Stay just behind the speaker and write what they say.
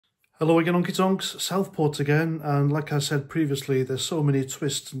Hello again, Honky Tonks, Southport again, and like I said previously, there's so many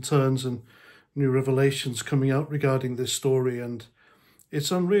twists and turns and new revelations coming out regarding this story, and it's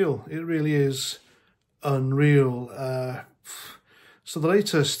unreal. It really is unreal. So the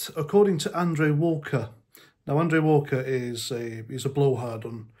latest, according to Andre Walker. Now, Andre Walker he's a blowhard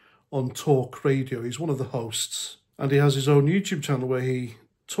on talk radio. He's one of the hosts, and he has his own YouTube channel where he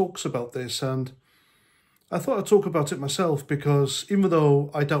talks about this, and I thought I'd talk about it myself because even though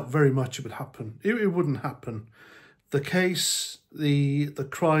I doubt very much it would happen, it wouldn't happen. The case, the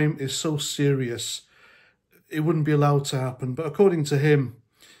crime is so serious, it wouldn't be allowed to happen. But according to him,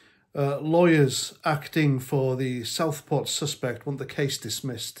 lawyers acting for the Southport suspect want the case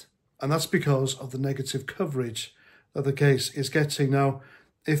dismissed. And that's because of the negative coverage that the case is getting. Now,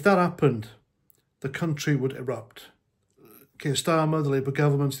 if that happened, the country would erupt. Keir Starmer, the Labour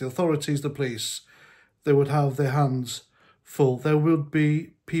government, the authorities, the police, they would have their hands full. There would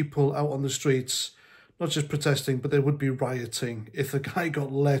be people out on the streets, not just protesting, but they would be rioting if the guy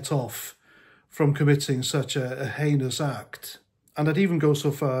got let off from committing such a heinous act. And I'd even go so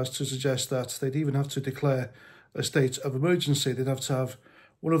far as to suggest that they'd even have to declare a state of emergency. They'd have to have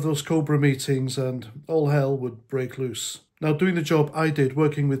one of those Cobra meetings and all hell would break loose. Now, doing the job I did,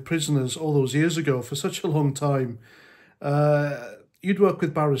 working with prisoners all those years ago for such a long time, you'd work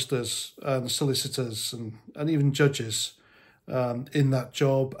with barristers and solicitors and even judges in that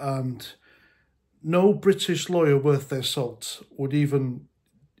job, and no British lawyer worth their salt would even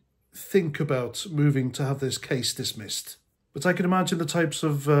think about moving to have this case dismissed. But I can imagine the types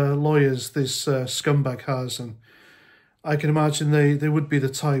of lawyers this scumbag has, and I can imagine they would be the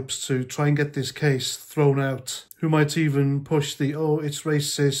types to try and get this case thrown out, who might even push the, oh, it's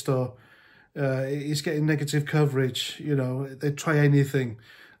racist, or he's getting negative coverage, you know, they'd try anything.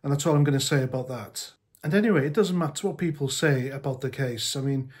 And that's all I'm going to say about that. And anyway, it doesn't matter what people say about the case. I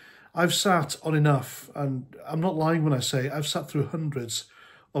mean, I've sat on enough, and I'm not lying when I say I've sat through hundreds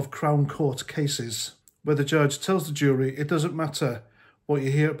of Crown Court cases where the judge tells the jury it doesn't matter what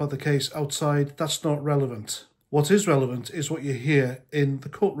you hear about the case outside, that's not relevant. What is relevant is what you hear in the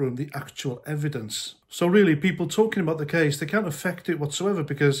courtroom, the actual evidence. So really, people talking about the case, they can't affect it whatsoever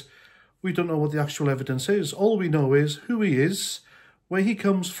because we don't know what the actual evidence is. All we know is who he is, where he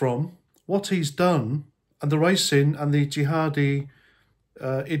comes from, what he's done, and the ricin and the jihadi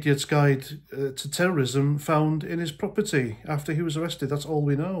idiot's guide to terrorism found in his property after he was arrested. That's all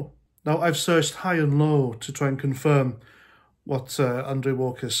we know. Now, I've searched high and low to try and confirm what Andre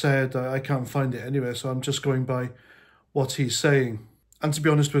Walker said. I can't find it anywhere, so I'm just going by what he's saying. And to be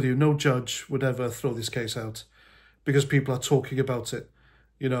honest with you, no judge would ever throw this case out because people are talking about it,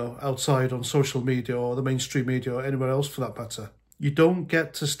 you know, outside on social media or the mainstream media or anywhere else for that matter. You don't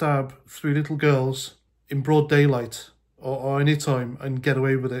get to stab 3 little girls in broad daylight or any time and get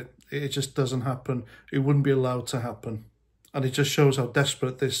away with it. It just doesn't happen. It wouldn't be allowed to happen. And it just shows how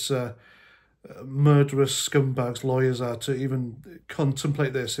desperate this murderous scumbag's lawyers are to even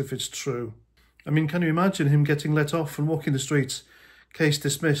contemplate this if it's true. I mean, can you imagine him getting let off and walking the streets? Case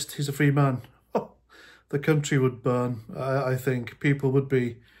dismissed, he's a free man. Oh, the country would burn, I think. People would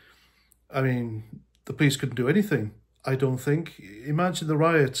be... I mean, the police couldn't do anything, I don't think. Imagine the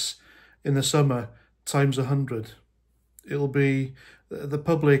riots in the summer times 100. It'll be... The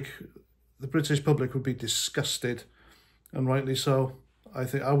public, the British public would be disgusted, and rightly so. I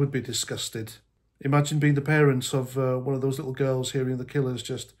think I would be disgusted. Imagine being the parents of one of those little girls hearing the killers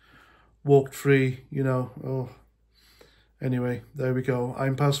just walked free, you know. Oh. Anyway, there we go.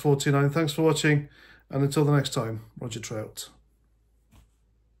 I'm past 49. Thanks for watching. And until the next time, Roger Trout.